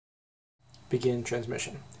begin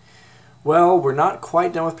transmission. Well, we're not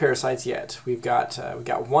quite done with parasites yet. We've got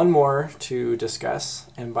one more to discuss,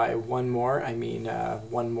 and by one more I mean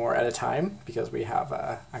one more at a time, because we have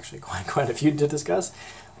actually quite a few to discuss.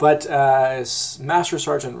 But Master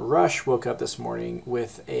Sergeant Rush woke up this morning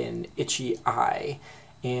with an itchy eye,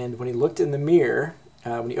 and when he looked in the mirror,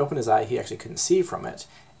 when he opened his eye, he actually couldn't see from it,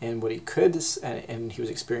 and what he could, and he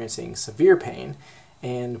was experiencing severe pain.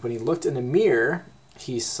 And when he looked in the mirror,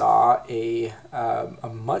 he saw a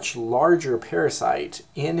much larger parasite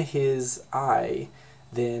in his eye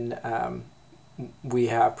than we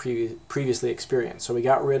have previously experienced. So we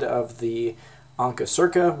got rid of the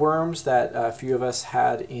Onchocerca worms that a few of us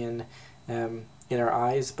had in our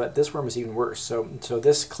eyes, but this worm is even worse. So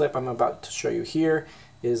this clip I'm about to show you here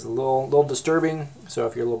is a little disturbing. So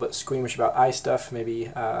if you're a little bit squeamish about eye stuff,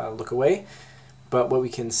 maybe look away. But what we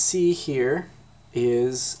can see here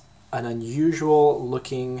is an unusual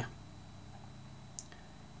looking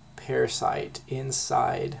parasite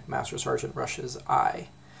inside Master Sergeant Rush's eye.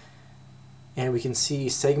 And we can see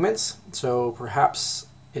segments, so perhaps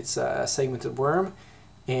it's a segmented worm,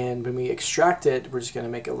 and when we extract it, we're just going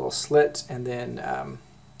to make a little slit and then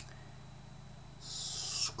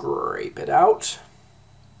scrape it out.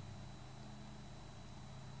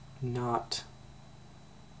 Not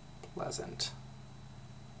pleasant.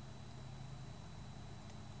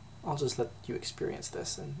 I'll just let you experience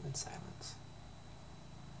this in silence.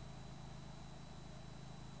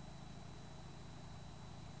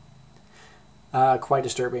 Quite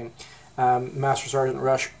disturbing. Master Sergeant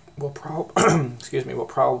Rush will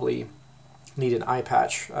probably need an eye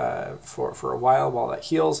patch for a while that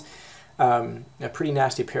heals. A pretty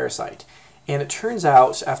nasty parasite. And it turns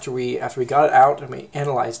out, after we got it out and we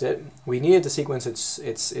analyzed it, we needed to sequence its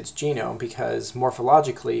genome because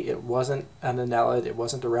morphologically it wasn't an annelid, it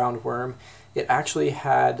wasn't a roundworm. It actually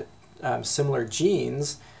had similar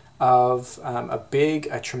genes of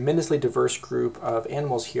a tremendously diverse group of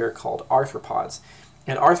animals here called arthropods.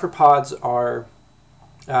 And arthropods are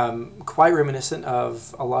quite reminiscent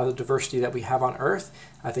of a lot of the diversity that we have on Earth.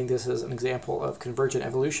 I think this is an example of convergent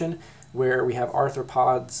evolution, where we have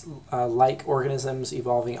arthropods-like organisms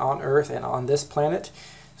evolving on Earth and on this planet.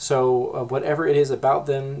 So whatever it is about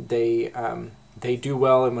them, they do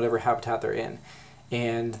well in whatever habitat they're in,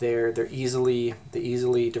 and they easily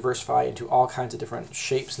diversify into all kinds of different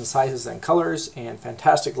shapes and sizes and colors and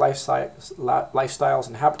fantastic lifestyles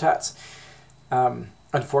and habitats.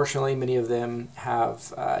 Unfortunately, many of them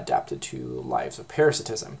have adapted to lives of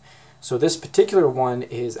parasitism. So this particular one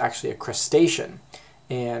is actually a crustacean.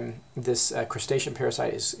 And this crustacean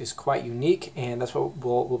parasite is quite unique, and that's what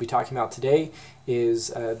we'll be talking about today, is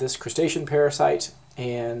this crustacean parasite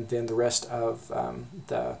and then the rest of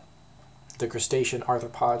the crustacean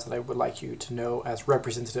arthropods that I would like you to know as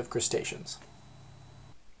representative crustaceans.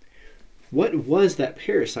 What was that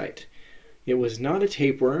parasite? It was not a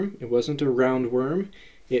tapeworm, it wasn't a roundworm,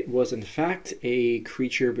 it was in fact a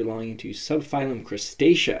creature belonging to subphylum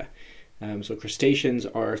Crustacea. So crustaceans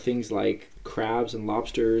are things like crabs and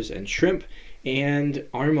lobsters and shrimp, and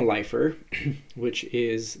Armalifer, which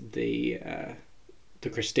is the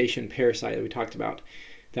crustacean parasite that we talked about,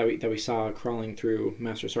 that we saw crawling through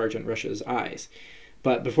Master Sergeant Rush's eyes.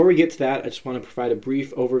 But before we get to that, I just want to provide a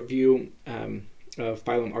brief overview of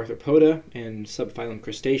phylum Arthropoda and subphylum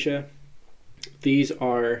Crustacea. These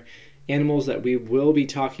are animals that we will be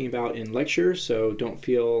talking about in lecture, so don't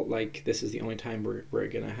feel like this is the only time we're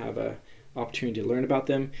going to have a opportunity to learn about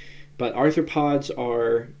them. But arthropods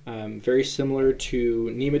are very similar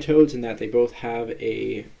to nematodes in that they both have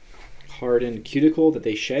a hardened cuticle that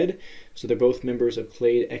they shed, so they're both members of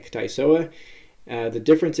clade Ecdysoa. The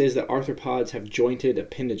difference is that arthropods have jointed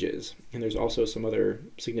appendages, and there's also some other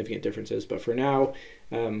significant differences, but for now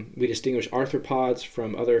we distinguish arthropods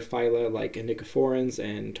from other phyla like Onychophorans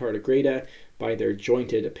and Tardigrada by their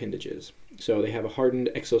jointed appendages. So they have a hardened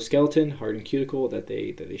exoskeleton, hardened cuticle that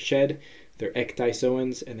they shed. They're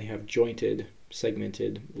ecdysoans, and they have jointed,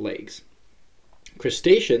 segmented legs.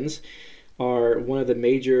 Crustaceans are one of the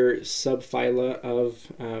major subphyla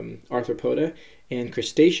of Arthropoda, and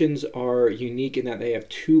crustaceans are unique in that they have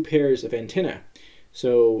two pairs of antennae.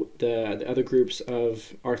 So the other groups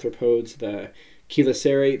of arthropods, the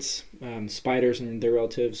chelicerates, spiders and their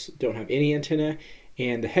relatives, don't have any antennae,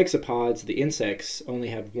 and the hexapods, the insects, only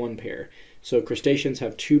have one pair. So crustaceans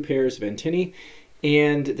have two pairs of antennae,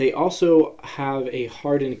 and they also have a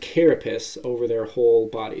hardened carapace over their whole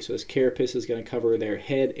body. So this carapace is going to cover their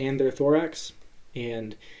head and their thorax,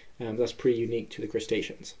 and that's pretty unique to the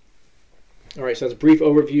crustaceans. All right, so that's a brief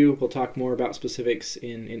overview. We'll talk more about specifics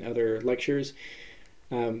in other lectures.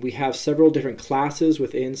 We have several different classes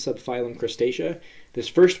within subphylum Crustacea. This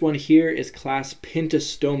first one here is class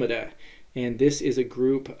Pentastomata, and this is a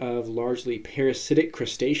group of largely parasitic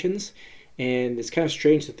crustaceans. And it's kind of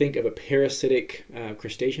strange to think of a parasitic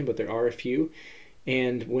crustacean, but there are a few.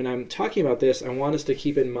 And when I'm talking about this, I want us to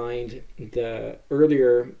keep in mind the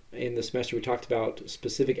earlier in the semester we talked about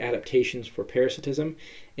specific adaptations for parasitism,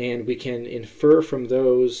 and we can infer from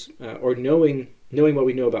those, or knowing what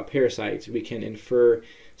we know about parasites, we can infer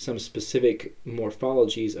some specific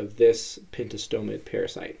morphologies of this pentastomid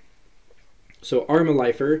parasite. So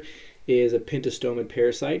Armalifer is a pentastomid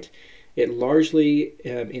parasite. It largely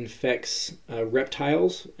infects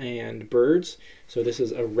reptiles and birds. So this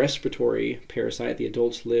is a respiratory parasite. The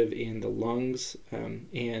adults live in the lungs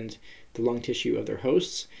and the lung tissue of their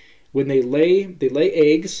hosts. When they lay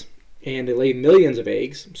eggs, and they lay millions of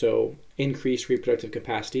eggs, so increased reproductive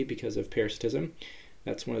capacity because of parasitism.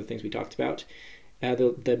 That's one of the things we talked about.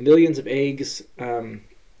 The millions of eggs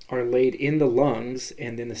are laid in the lungs,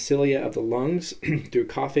 and then the cilia of the lungs, through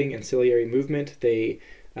coughing and ciliary movement, the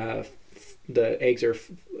eggs are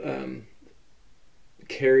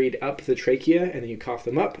carried up the trachea, and then you cough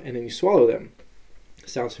them up, and then you swallow them.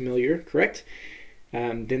 Sounds familiar, correct?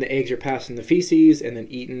 Then the eggs are passed in the feces and then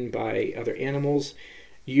eaten by other animals.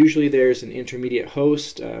 Usually there's an intermediate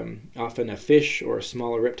host, often a fish or a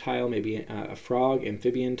smaller reptile, maybe a frog,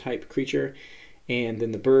 amphibian type creature, and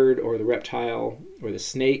then the bird or the reptile or the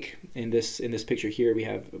snake. In this picture here, we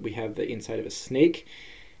have the inside of a snake,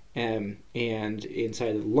 and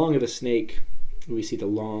inside the lung of a snake, we see the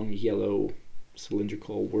long yellow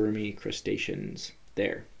cylindrical wormy crustaceans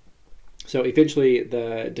there. So eventually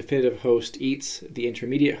the definitive host eats the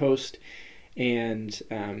intermediate host and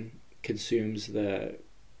consumes the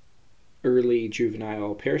early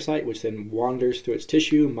juvenile parasite, which then wanders through its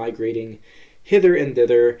tissue, migrating hither and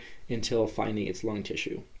thither until finding its lung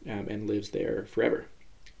tissue, and lives there forever,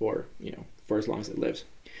 or for as long as it lives.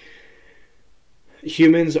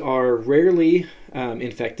 Humans are rarely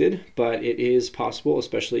infected, but it is possible,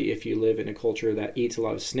 especially if you live in a culture that eats a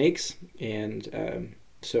lot of snakes, and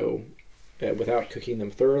so without cooking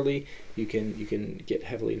them thoroughly, you can get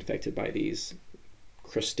heavily infected by these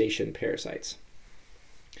crustacean parasites.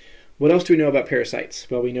 What else do we know about parasites?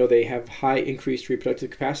 Well, we know they have high increased reproductive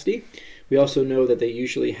capacity. We also know that they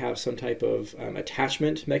usually have some type of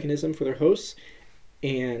attachment mechanism for their hosts,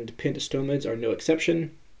 and pentastomids are no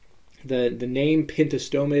exception. The name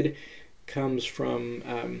pentastomid comes from,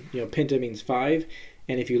 penta means 5,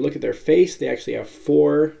 and if you look at their face, they actually have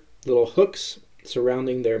 4 little hooks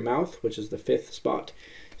surrounding their mouth, which is the 5th spot.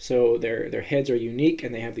 So their heads are unique,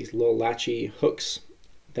 and they have these little latchy hooks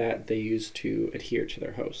that they use to adhere to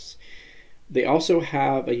their hosts. They also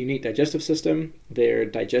have a unique digestive system. Their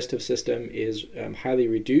digestive system is highly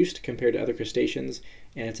reduced compared to other crustaceans,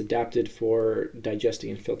 and it's adapted for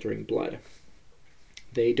digesting and filtering blood.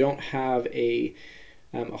 They don't have a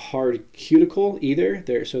hard cuticle either,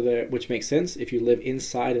 which makes sense. If you live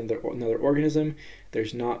inside another organism,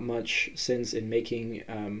 there's not much sense in making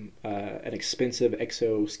an expensive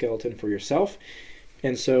exoskeleton for yourself,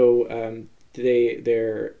 and so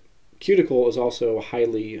their cuticle is also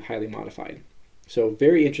highly modified. So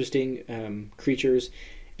very interesting creatures,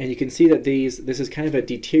 and you can see that this is kind of a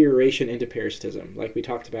deterioration into parasitism, like we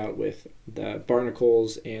talked about with the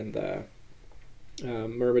barnacles and the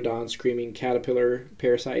myrmidon screaming caterpillar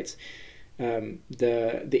parasites.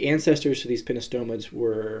 The ancestors to these pentastomids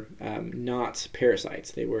were not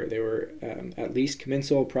parasites. They were at least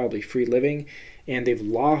commensal, probably free living, and they've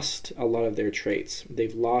lost a lot of their traits.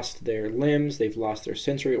 They've lost their limbs, they've lost their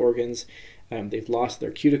sensory organs, they've lost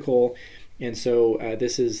their cuticle, and so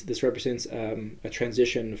this represents a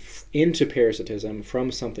transition into parasitism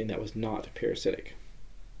from something that was not parasitic.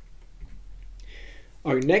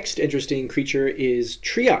 Our next interesting creature is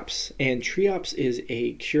Triops, and Triops is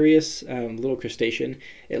a curious little crustacean.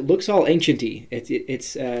 It looks all ancient-y.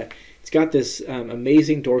 It's got this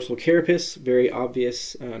amazing dorsal carapace, very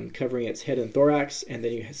obvious, covering its head and thorax, and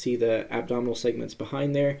then you see the abdominal segments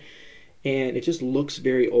behind there, and it just looks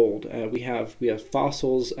very old. We have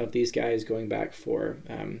fossils of these guys going back for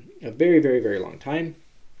a very, very, very long time,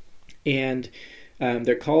 and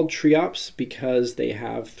they're called triops because they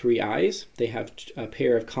have 3 eyes. They have a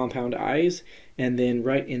pair of compound eyes, and then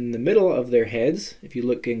right in the middle of their heads, if you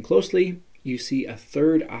look in closely, you see a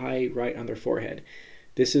 3rd eye right on their forehead.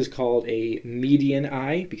 This is called a median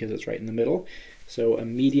eye because it's right in the middle. So a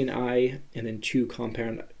median eye and then 2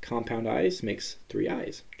 compound eyes makes 3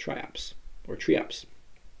 eyes, triops or triops.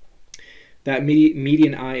 That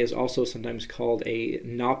median eye is also sometimes called a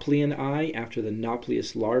nauplian eye, after the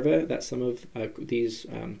nauplius larva that some of these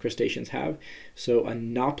crustaceans have. So a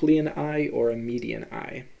nauplian eye or a median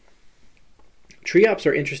eye. Triops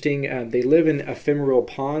are interesting. They live in ephemeral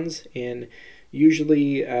ponds in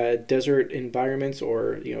usually desert environments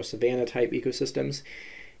or savanna type ecosystems,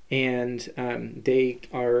 and they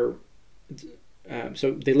are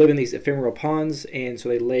so they live in these ephemeral ponds, and so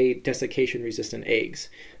they lay desiccation resistant eggs.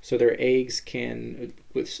 So their eggs can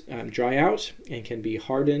dry out and can be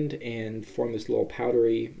hardened and form this little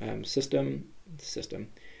powdery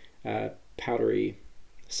powdery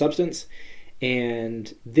substance,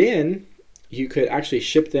 and then you could actually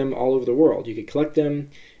ship them all over the world. You could collect them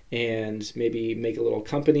and maybe make a little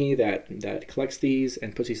company that collects these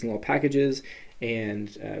and puts these in little packages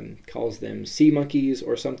and calls them sea monkeys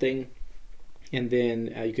or something. And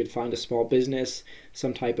then you could find a small business,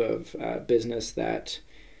 some type of business that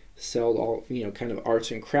sell all, kind of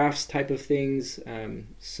arts and crafts type of things.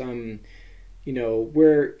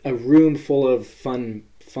 We're a room full of fun,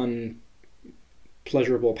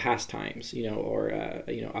 pleasurable pastimes, or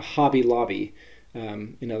a hobby lobby,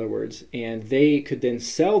 in other words. And they could then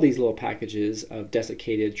sell these little packages of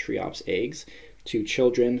desiccated triops eggs to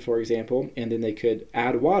children, for example, and then they could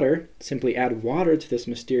simply add water to this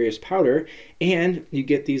mysterious powder, and you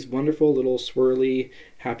get these wonderful little swirly,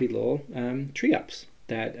 happy little triops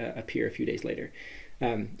that appear a few days later.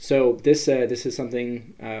 So this is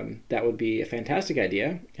something that would be a fantastic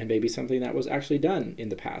idea, and maybe something that was actually done in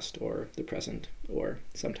the past or the present or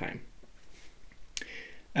sometime.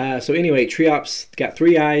 So anyway, triops got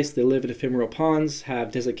 3 eyes. They live in ephemeral ponds,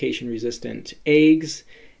 have desiccation-resistant eggs,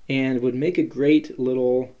 and would make a great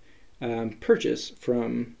little purchase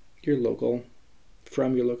from your local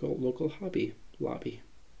hobby lobby.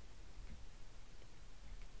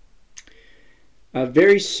 A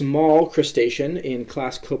very small crustacean in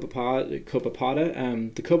class Copepoda.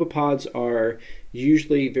 The copepods are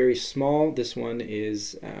usually very small. This one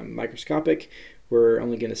is microscopic. We're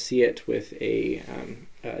only going to see it with a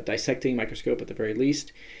dissecting microscope at the very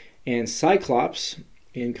least. And cyclops,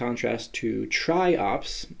 in contrast to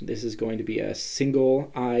triops, this is going to be a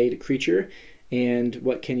single-eyed creature. And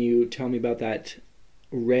what can you tell me about that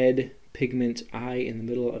red pigment eye in the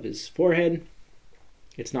middle of his forehead?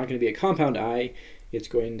 It's not going to be a compound eye. It's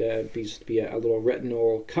going to be a little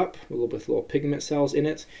retinal cup with little pigment cells in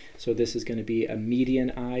it. So this is going to be a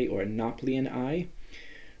median eye or a nauplian eye.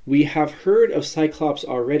 We have heard of Cyclops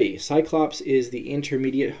already. Cyclops is the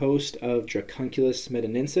intermediate host of Dracunculus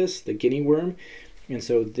medinensis, the guinea worm. And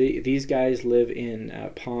so these guys live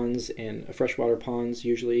in ponds and freshwater ponds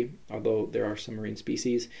usually, although there are some marine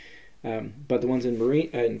species. But the ones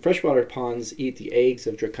in freshwater ponds eat the eggs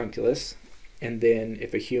of Dracunculus. And then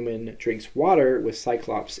if a human drinks water with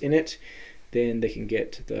Cyclops in it, then they can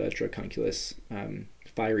get the Dracunculus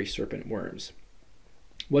fiery serpent worms.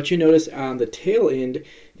 What you notice on the tail end,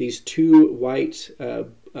 these 2 white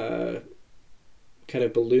kind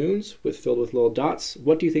of balloons filled with little dots,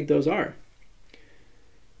 what do you think those are?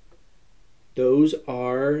 Those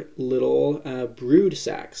are little brood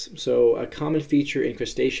sacs. So a common feature in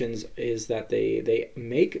crustaceans is that they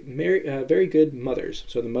make very good mothers.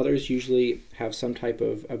 So the mothers usually have some type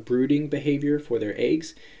of a brooding behavior for their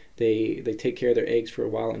eggs. They take care of their eggs for a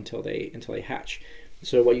while until they hatch.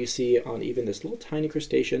 So what you see on even this little tiny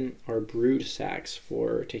crustacean are brood sacs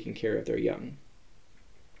for taking care of their young.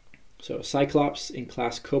 So Cyclops in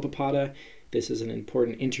class Copepoda, this is an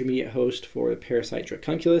important intermediate host for the parasite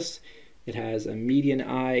Dracunculus. It has a median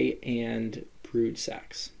eye and brood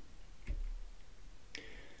sacs.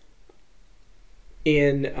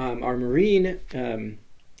 In our marine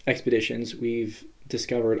expeditions, we've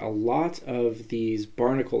discovered a lot of these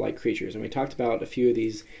barnacle-like creatures, and we talked about a few of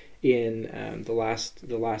these in the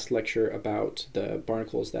last lecture about the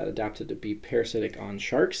barnacles that adapted to be parasitic on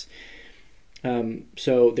sharks.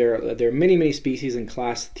 So there are many species in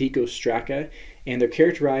class Thecostraca, and they're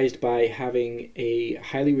characterized by having a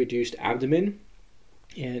highly reduced abdomen.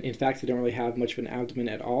 And in fact, they don't really have much of an abdomen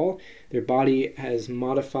at all. Their body has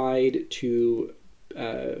modified to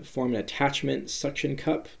form an attachment suction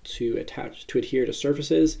cup to adhere to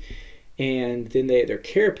surfaces. And then their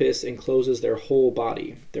carapace encloses their whole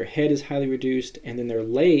body. Their head is highly reduced, and then their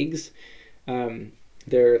legs,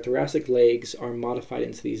 their thoracic legs are modified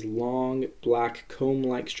into these long, black,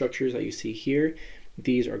 comb-like structures that you see here.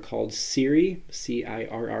 These are called cirri,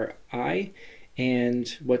 C-I-R-R-I.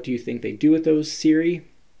 And what do you think they do with those cirri?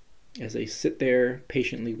 As they sit there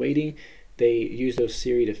patiently waiting, they use those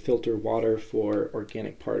cirri to filter water for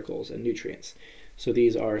organic particles and nutrients. So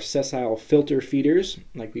these are sessile filter feeders,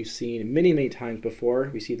 like we've seen many, many times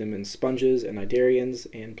before. We see them in sponges and cnidarians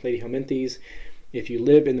and platyhelminthes. If you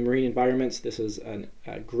live in the marine environments, this is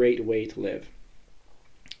a great way to live.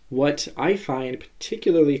 What I find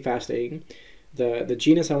particularly fascinating, the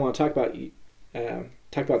genus I want to talk about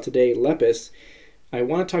today, Lepus, I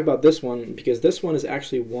want to talk about this one because this one is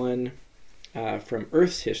actually one from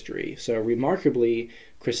Earth's history. So remarkably,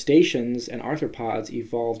 crustaceans and arthropods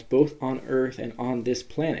evolved both on Earth and on this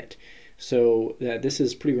planet. So this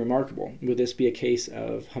is pretty remarkable. Would this be a case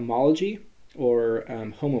of homology or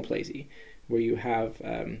homoplasy, where you have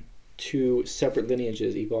two separate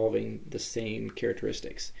lineages evolving the same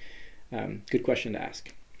characteristics? Good question to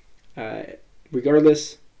ask.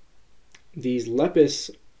 Regardless, these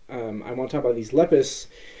Lepus, I want to talk about these Lepus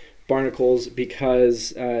barnacles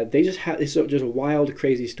because they just have it's just a wild,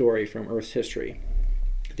 crazy story from Earth's history.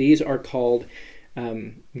 These are called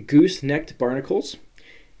goose-necked barnacles,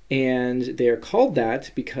 and they are called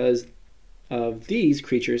that because of these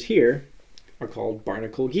creatures here are called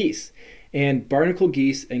barnacle geese. And barnacle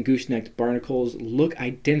geese and goose-necked barnacles look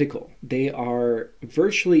identical. They are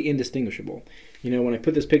virtually indistinguishable. You know, when I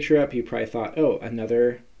put this picture up, you probably thought, oh,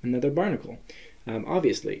 another barnacle.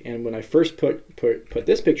 Obviously, and when I first put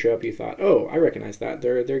this picture up, you thought, oh, I recognize that.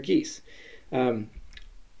 They're geese.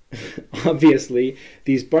 Obviously,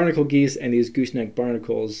 these barnacle geese and these gooseneck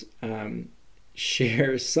barnacles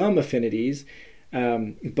share some affinities,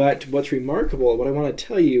 but what's remarkable, what I want to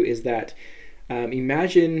tell you is that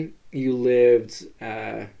imagine you lived,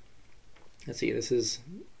 let's see, this is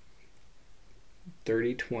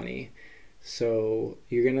 3020. So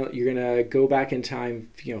you're gonna go back in time,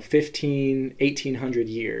 1800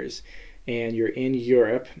 years, and you're in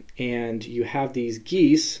Europe, and you have these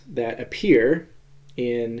geese that appear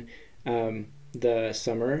in the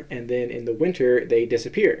summer, and then in the winter they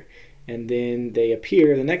disappear, and then they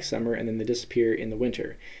appear the next summer, and then they disappear in the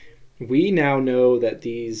winter. We now know that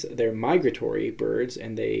they're migratory birds,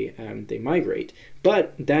 and they migrate,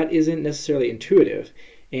 but that isn't necessarily intuitive.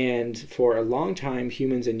 And for a long time,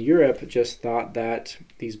 humans in Europe just thought that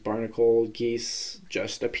these barnacle geese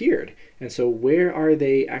just appeared. And so where are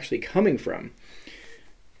they actually coming from?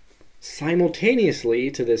 Simultaneously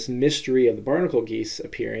to this mystery of the barnacle geese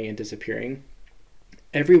appearing and disappearing,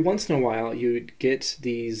 every once in a while you'd get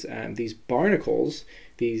these barnacles,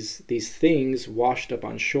 these things washed up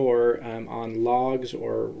on shore on logs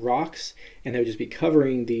or rocks, and they would just be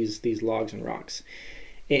covering these logs and rocks.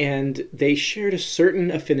 And they shared a certain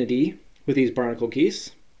affinity with these barnacle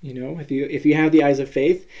geese, if you have the eyes of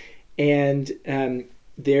faith. And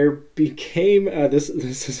there became, this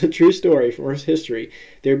is a true story from Earth's history,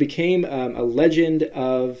 there became a legend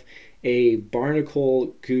of a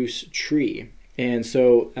barnacle goose tree. And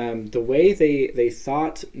so the way they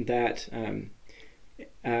thought that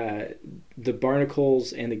the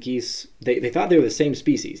barnacles and the geese, they thought they were the same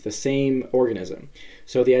species, the same organism.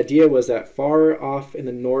 So the idea was that far off in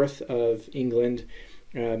the north of England,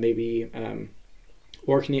 maybe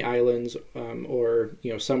Orkney Islands or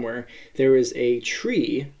somewhere, there was a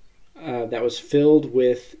tree that was filled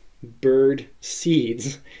with bird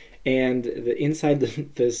seeds, and inside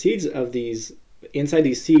these seeds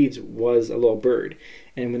was a little bird.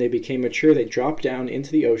 And when they became mature, they dropped down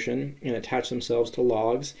into the ocean and attached themselves to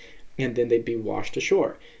logs, and then they'd be washed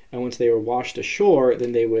ashore. And once they were washed ashore,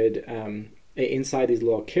 then they would, inside these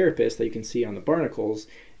little carapace that you can see on the barnacles,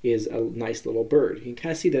 is a nice little bird. You can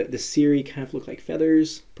kind of see the cirri kind of look like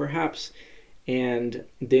feathers, perhaps, and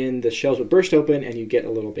then the shells would burst open and you get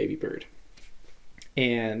a little baby bird.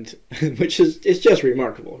 And it's just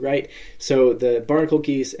remarkable, right? So the barnacle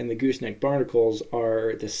geese and the gooseneck barnacles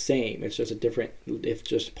are the same. It's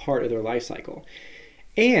just part of their life cycle.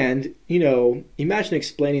 And, imagine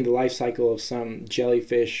explaining the life cycle of some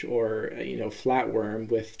jellyfish or, flatworm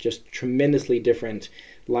with just tremendously different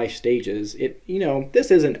life stages.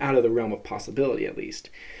 This isn't out of the realm of possibility, at least.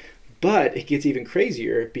 But it gets even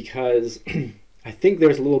crazier because I think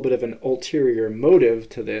there's a little bit of an ulterior motive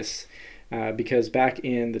to this. Because back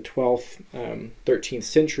in the 12th, 13th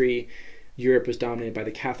century, Europe was dominated by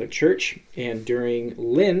the Catholic Church, and during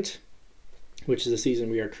Lent, which is the season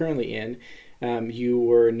we are currently in, you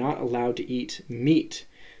were not allowed to eat meat.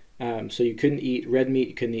 So you couldn't eat red meat,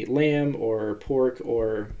 you couldn't eat lamb or pork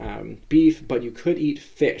or beef, but you could eat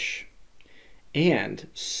fish. And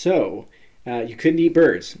so you couldn't eat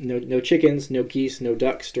birds, no chickens, no geese, no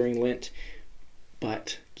ducks during Lent,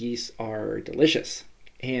 but geese are delicious.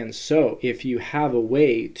 And so if you have a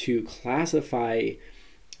way to classify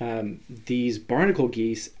these barnacle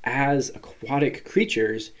geese as aquatic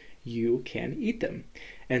creatures, you can eat them.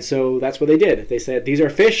 And so that's what they did. They said, these are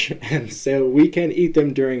fish, and so we can eat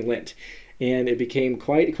them during Lent. And it became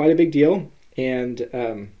quite a big deal.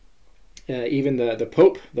 And even the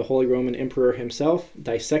Pope, the Holy Roman Emperor himself,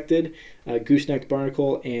 dissected a goosenecked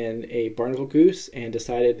barnacle and a barnacle goose and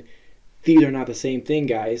decided, these are not the same thing,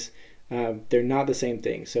 guys. They're not the same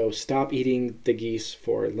thing. So stop eating the geese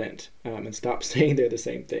for Lent, and stop saying they're the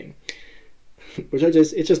same thing. Which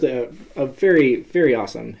it's just a very, very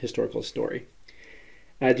awesome historical story.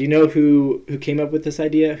 Do you know who came up with this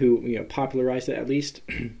idea? Who popularized it, at least?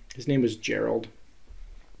 His name was Gerald.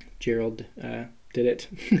 Gerald did it.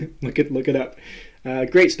 look it up.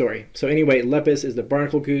 Great story. So anyway, lepus is the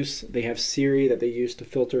barnacle goose. They have siri that they use to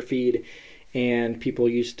filter feed, and people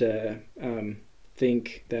used to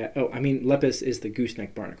think that, lepus is the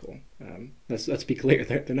gooseneck barnacle. Let's be clear,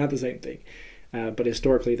 they're not the same thing. But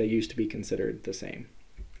historically, they used to be considered the same.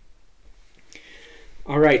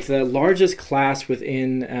 All right, the largest class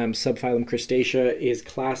within subphylum Crustacea is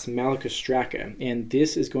class Malacostraca, and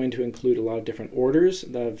this is going to include a lot of different orders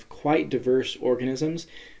of quite diverse organisms,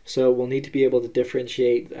 so we'll need to be able to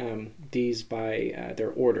differentiate these by their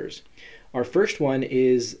orders. Our first one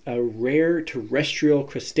is a rare terrestrial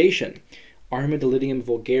crustacean, Armadillidium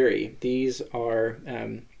vulgare. These are,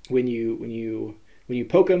 when you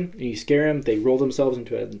poke them and you scare them, they roll themselves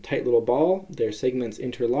into a tight little ball. Their segments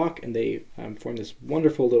interlock and they form this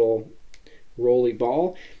wonderful little roly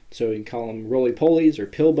ball. So you can call them roly-polies or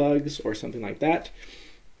pill bugs or something like that.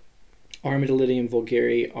 Armadillidium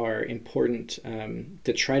vulgare are important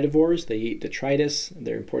detritivores. They eat detritus.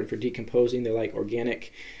 They're important for decomposing. They like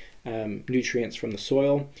organic nutrients from the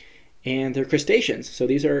soil. And they're crustaceans. So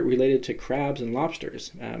these are related to crabs and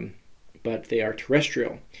lobsters, but they are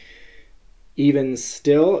terrestrial. Even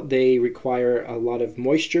still, they require a lot of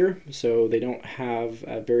moisture, so they don't have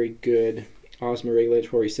very good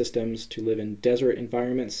osmoregulatory systems to live in desert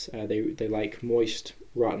environments. They like moist,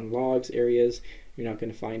 rotten logs areas. You're not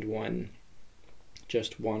going to find one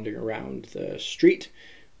just wandering around the street.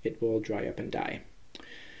 It will dry up and die.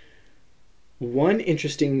 One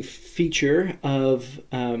interesting feature of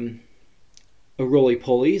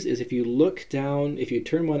roly-polies is if you look down, if you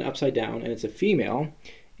turn one upside down and it's a female,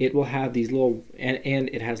 it will have these little, and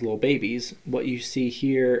it has little babies. What you see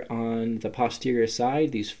here on the posterior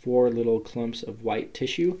side, these 4 little clumps of white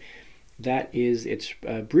tissue, that is its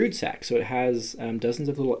brood sac. So it has dozens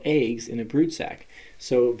of little eggs in a brood sac.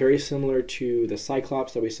 So very similar to the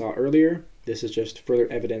cyclops that we saw earlier. This is just further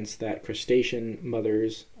evidence that crustacean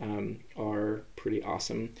mothers are pretty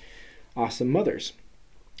awesome mothers.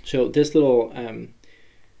 So this little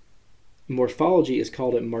morphology is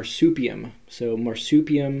called a marsupium. So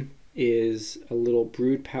marsupium is a little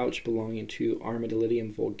brood pouch belonging to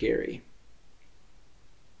Armadillidium vulgare.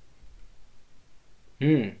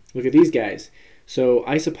 Look at these guys. So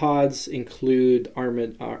isopods include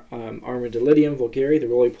Armadillidium vulgare, the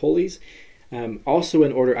roly-polies. Also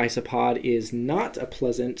in order isopod is not a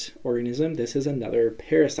pleasant organism. This is another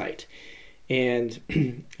parasite. And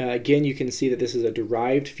again, you can see that this is a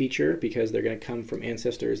derived feature because they're going to come from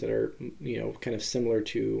ancestors that are, kind of similar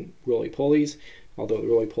to roly-polies, although the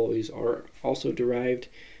roly-polies are also derived.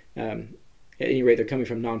 At any rate, they're coming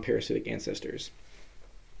from non-parasitic ancestors.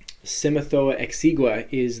 Symathoa exigua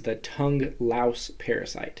is the tongue louse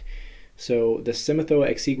parasite. So the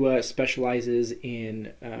Symathoa exigua specializes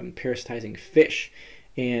in parasitizing fish,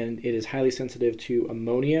 and it is highly sensitive to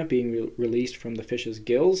ammonia being released from the fish's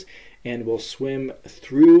gills, and will swim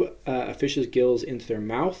through a fish's gills into their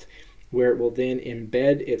mouth, where it will then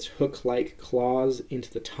embed its hook-like claws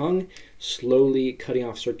into the tongue, slowly cutting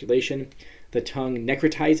off circulation. The tongue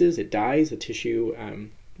necrotizes, it dies, the tissue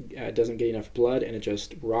doesn't get enough blood, and it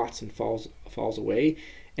just rots and falls away.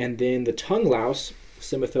 And then the tongue louse,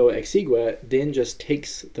 Symathoa exigua, then just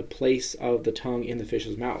takes the place of the tongue in the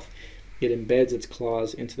fish's mouth. It embeds its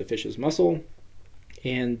claws into the fish's muscle,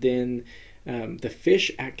 and then the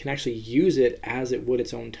fish can actually use it as it would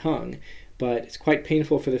its own tongue, but it's quite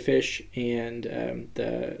painful for the fish, and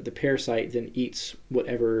the parasite then eats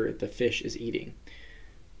whatever the fish is eating.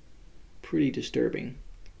 Pretty disturbing.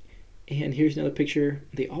 And here's another picture.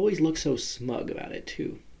 They always look so smug about it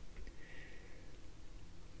too.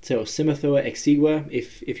 So Symathoa exigua,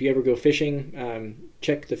 if you ever go fishing,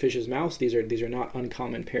 check the fish's mouth. These are not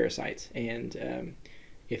uncommon parasites, and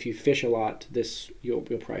if you fish a lot, you'll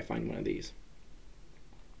probably find one of these.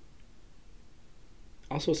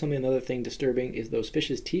 Also, another thing disturbing is those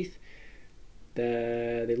fish's teeth.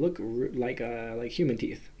 They look like human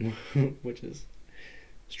teeth, which is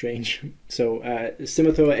strange. So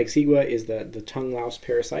Symathoa exigua is the tongue louse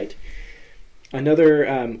parasite.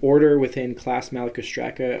 Another order within class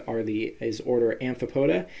Malacostraca is order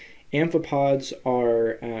Amphipoda. Amphipods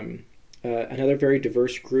are another very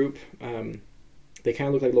diverse group. They kind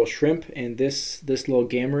of look like little shrimp, and this little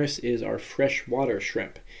Gammarus is our freshwater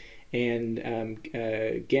shrimp. And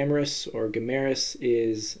Gammarus or Gammarus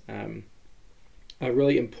is a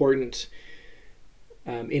really important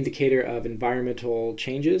indicator of environmental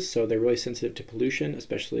changes. So they're really sensitive to pollution,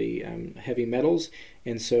 especially heavy metals.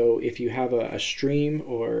 And so if you have a stream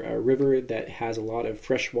or a river that has a lot of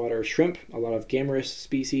freshwater shrimp, a lot of Gammarus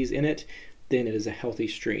species in it, then it is a healthy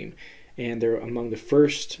stream. And they're among the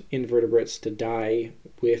first invertebrates to die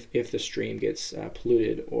if the stream gets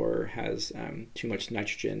polluted or has too much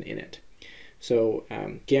nitrogen in it. So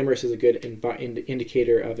Gammarus is a good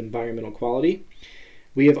indicator of environmental quality.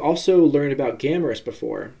 We have also learned about Gammarus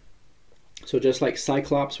before. So just like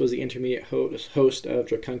Cyclops was the intermediate host of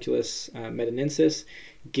Dracunculus metanensis,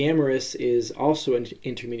 Gammarus is also an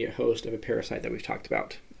intermediate host of a parasite that we've talked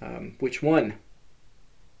about. Which one?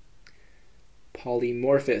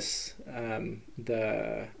 Polymorphus,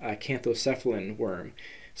 the acanthocephalin worm.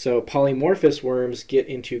 So polymorphous worms get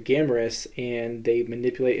into Gammarus and they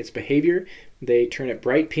manipulate its behavior. They turn it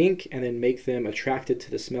bright pink and then make them attracted to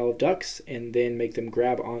the smell of ducks and then make them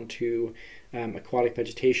grab onto aquatic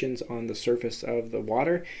vegetations on the surface of the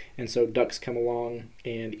water. And so ducks come along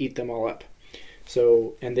and eat them all up.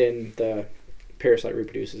 So, and then the parasite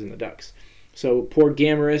reproduces in the ducks. So poor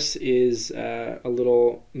Gammarus is a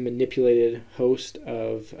little manipulated host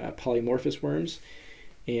of polymorphous worms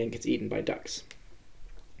and gets eaten by ducks.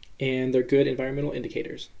 And they're good environmental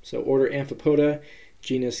indicators. So order Amphipoda,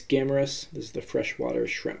 genus Gammarus. This is the freshwater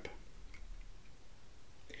shrimp.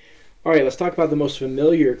 All right, let's talk about the most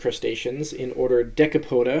familiar crustaceans in order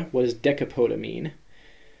Decapoda. What does Decapoda mean?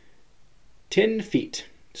 10 feet.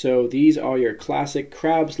 So these are your classic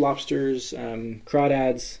crabs, lobsters,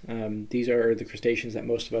 crawdads. These are the crustaceans that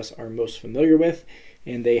most of us are most familiar with,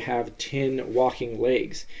 and they have 10 walking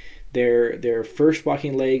legs. Their first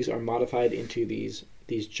walking legs are modified into these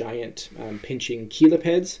giant pinching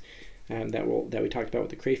chelipeds that we talked about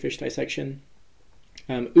with the crayfish dissection.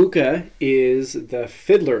 Uka is the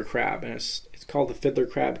fiddler crab, and it's called the fiddler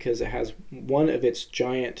crab because it has one of its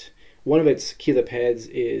chelipeds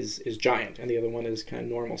is giant, and the other one is kind of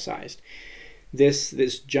normal sized.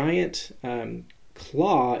 This giant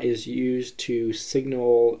claw is used to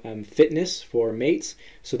signal fitness for mates.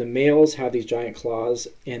 So the males have these giant claws,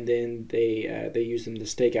 and then they use them to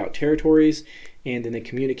stake out territories, and then they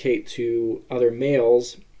communicate to other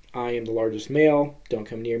males, I am the largest male, don't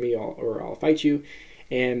come near me or I'll fight you.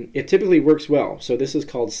 And it typically works well. So this is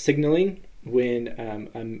called signaling, when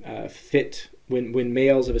when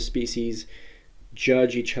males of a species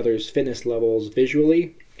judge each other's fitness levels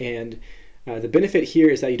visually. And the benefit here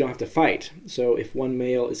is that you don't have to fight. So if one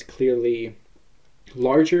male is clearly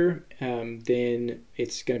larger, then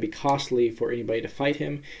it's going to be costly for anybody to fight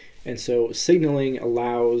him. And so signaling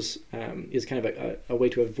is kind of a way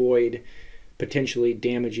to avoid potentially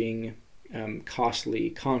damaging, costly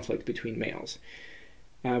conflict between males.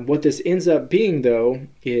 What this ends up being, though,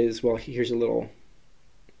 is, well, here's a little.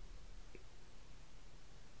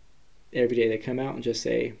 Every day they come out and just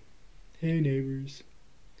say, "Hey, neighbors."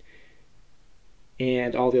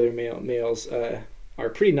 And all the other males are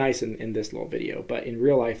pretty nice in this little video, but in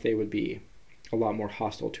real life they would be a lot more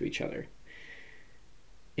hostile to each other.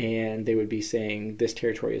 And they would be saying, "This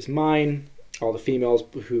territory is mine. All the females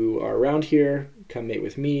who are around here, come mate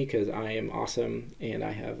with me because I am awesome and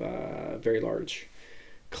I have a very large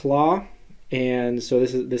claw." And so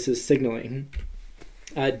this is signaling.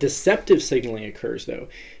 Deceptive signaling occurs, though,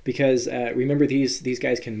 because remember these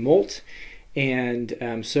guys can molt,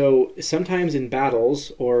 and so sometimes in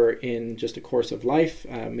battles or in just a course of life,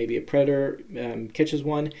 maybe a predator catches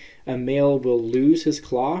one, a male will lose his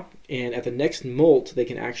claw, and at the next molt they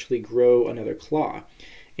can actually grow another claw.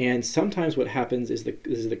 And sometimes what happens is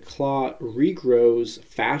the claw regrows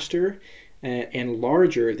faster and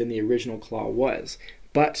larger than the original claw was,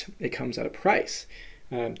 but it comes at a price.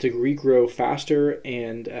 To regrow faster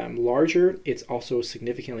and larger, it's also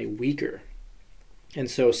significantly weaker.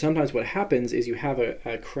 And so sometimes what happens is you have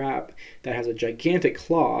a crab that has a gigantic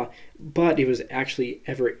claw, but if it was actually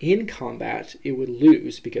ever in combat, it would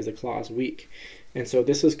lose because the claw is weak. And so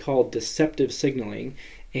this is called deceptive signaling,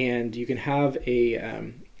 and you can have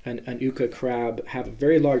an Uka crab have a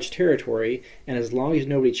very large territory, and as long as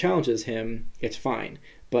nobody challenges him, it's fine.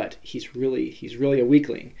 But he's really a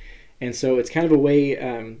weakling. And so it's kind of a way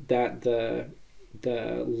that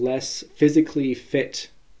the less physically fit,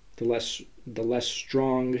 the less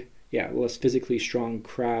physically strong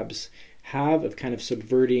crabs have of kind of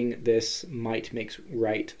subverting this might makes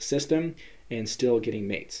right system and still getting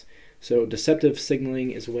mates. So deceptive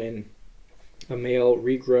signaling is when a male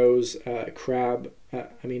regrows a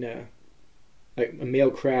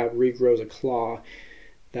male crab regrows a claw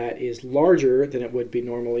that is larger than it would be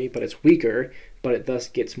normally, but it's weaker, but it thus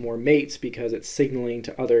gets more mates because it's signaling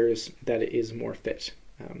to others that it is more fit,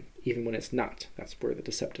 even when it's not. That's where the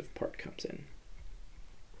deceptive part comes in.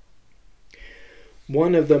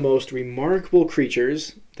 One of the most remarkable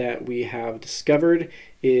creatures that we have discovered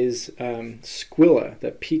is Squilla,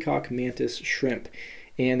 the peacock mantis shrimp.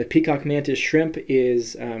 And the peacock mantis shrimp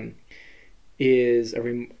is just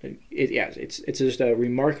a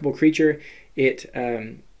remarkable creature. It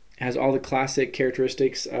has all the classic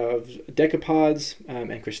characteristics of decapods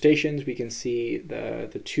and crustaceans. We can see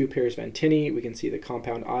the two pairs of antennae. We can see the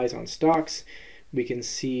compound eyes on stalks. We can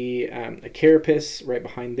see a carapace right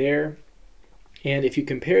behind there. And if you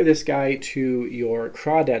compare this guy to your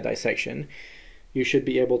crawdad dissection, you should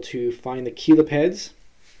be able to find the chelipeds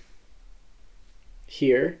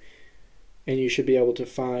here, and you should be able to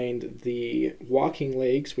find the walking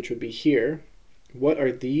legs, which would be here. What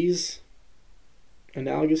are these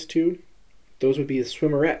analogous to? Those would be the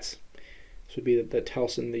swimmerettes. This would be the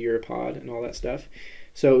telson, the uropod, and all that stuff.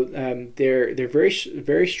 So they're very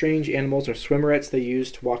strange animals. They're swimmerettes they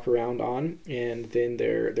use to walk around on, and then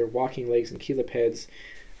their walking legs and chelipeds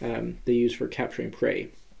they use for capturing prey.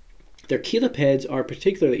 Their chelipeds are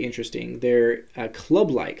particularly interesting. They're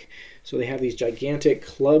club-like, so they have these gigantic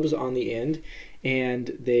clubs on the end, and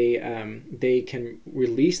they can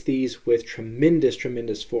release these with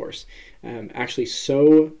tremendous force. Actually,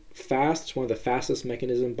 so fast. It's one of the fastest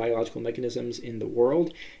biological mechanisms in the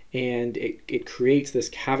world, and it creates this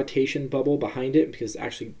cavitation bubble behind it because it's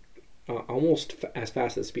actually almost as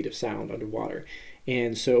fast as the speed of sound underwater.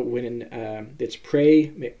 And so when its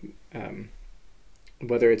prey,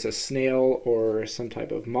 whether it's a snail or some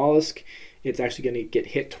type of mollusk, it's actually going to get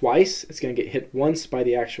hit twice. It's going to get hit once by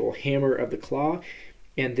the actual hammer of the claw,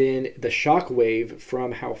 and then the shock wave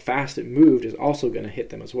from how fast it moved is also going to hit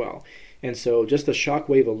them as well. And so just the shock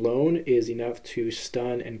wave alone is enough to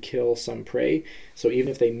stun and kill some prey. So even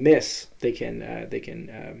if they miss, they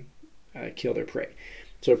can kill their prey.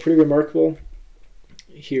 So pretty remarkable.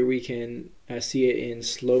 Here we can see it in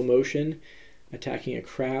slow motion, attacking a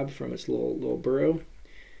crab from its little burrow.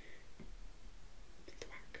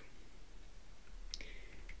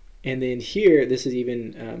 And then here, this is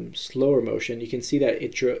even slower motion. You can see that you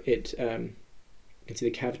can see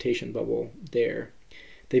the cavitation bubble there.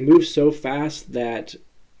 They move so fast that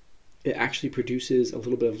it actually produces a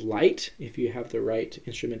little bit of light if you have the right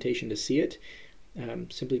instrumentation to see it,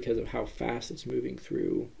 simply because of how fast it's moving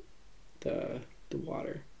through the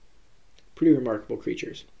water. Pretty remarkable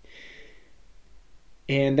creatures.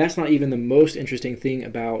 And that's not even the most interesting thing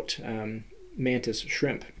about mantis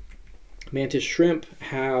shrimp. Mantis shrimp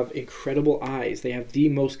have incredible eyes. They have the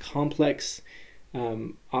most complex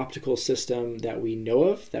optical system that we know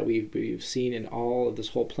of, that we've seen in all of this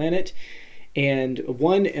whole planet. And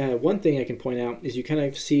one thing I can point out is you kind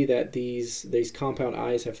of see that these compound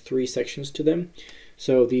eyes have three sections to them.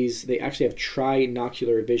 So they actually have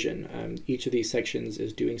trinocular vision. Each of these sections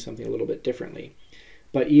is doing something a little bit differently.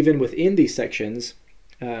 But even within these sections,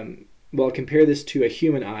 well, compare this to a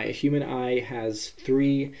human eye. A human eye has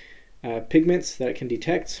three pigments that it can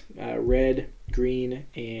detect, red, green,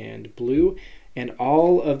 and blue. And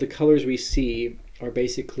all of the colors we see are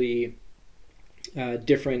basically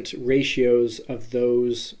different ratios of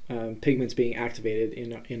those pigments being activated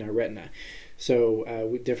in our retina. So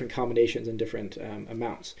with different combinations and different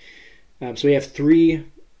amounts. So we have three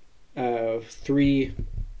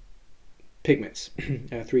pigments,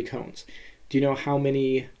 three cones. Do you know how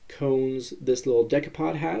many cones this little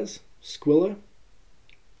decapod has? Squilla?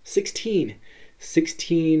 16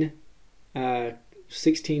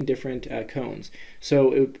 different cones.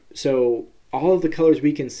 So all of the colors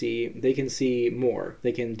we can see, they can see more.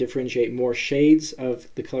 They can differentiate more shades of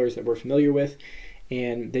the colors that we're familiar with,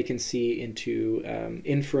 and they can see into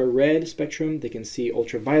infrared spectrum. They can see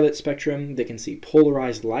ultraviolet spectrum. They can see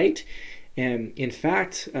polarized light. And in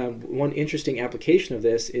fact, one interesting application of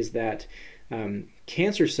this is that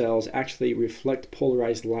cancer cells actually reflect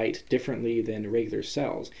polarized light differently than regular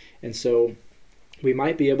cells. And so we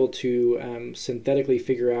might be able to synthetically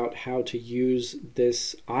figure out how to use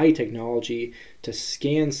this eye technology to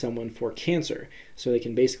scan someone for cancer, so they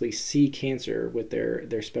can basically see cancer with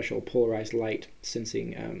their special polarized light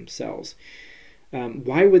sensing cells.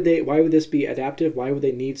 Why would this be adaptive? Why would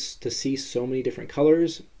they need to see so many different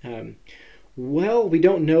colors? Well, we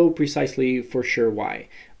don't know precisely for sure why.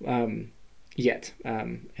 yet,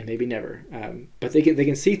 and maybe never. But they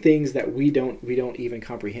can see things that we don't even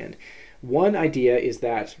comprehend. One idea is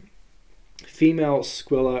that female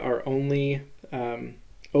squilla are only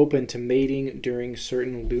open to mating during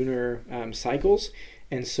certain lunar cycles.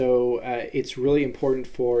 And so it's really important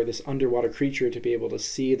for this underwater creature to be able to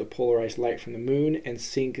see the polarized light from the moon and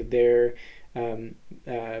sync their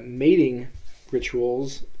mating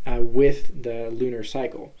rituals with the lunar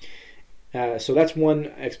cycle. So that's one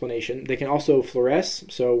explanation. They can also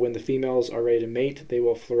fluoresce. So when the females are ready to mate, they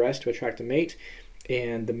will fluoresce to attract a mate,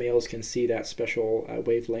 and the males can see that special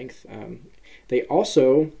wavelength. They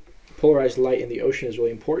also, polarized light in the ocean is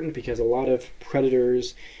really important because a lot of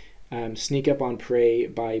predators sneak up on prey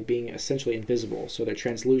by being essentially invisible. So they're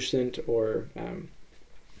translucent, or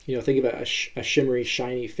think about a shimmery,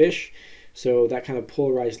 shiny fish. So that kind of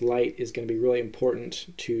polarized light is going to be really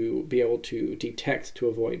important to be able to detect to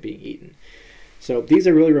avoid being eaten. So these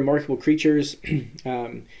are really remarkable creatures.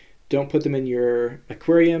 Don't put them in your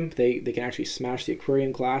aquarium. They can actually smash the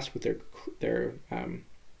aquarium glass with their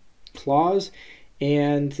claws,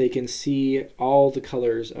 and they can see all the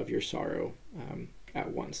colors of your sorrow at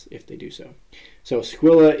once if they do so. So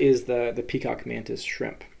squilla is the peacock mantis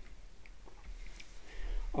shrimp.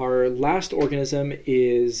 Our last organism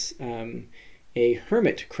is a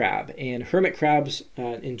hermit crab, and hermit crabs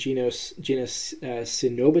in genus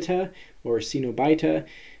Cenobita or Cenobita.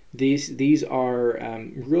 These are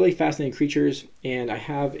really fascinating creatures, and I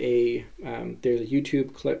have there's a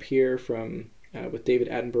YouTube clip here from with David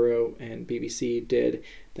Attenborough and BBC did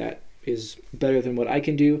that is better than what I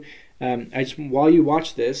can do. While you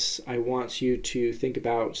watch this, I want you to think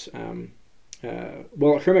about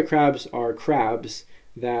hermit crabs are crabs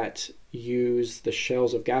that use the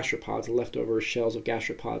shells of gastropods, leftover shells of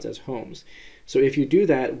gastropods, as homes. So if you do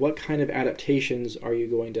that, what kind of adaptations are you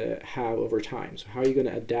going to have over time? So how are you going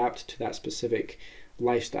to adapt to that specific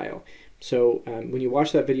lifestyle? So when you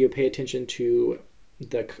watch that video, pay attention to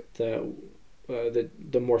the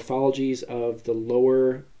morphologies of the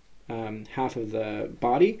lower half of the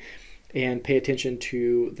body, and pay attention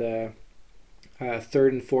to the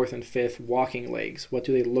third and fourth and fifth walking legs. What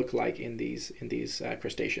do they look like in these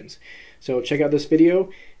crustaceans? So check out this video,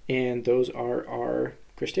 and those are our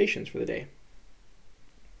crustaceans for the day.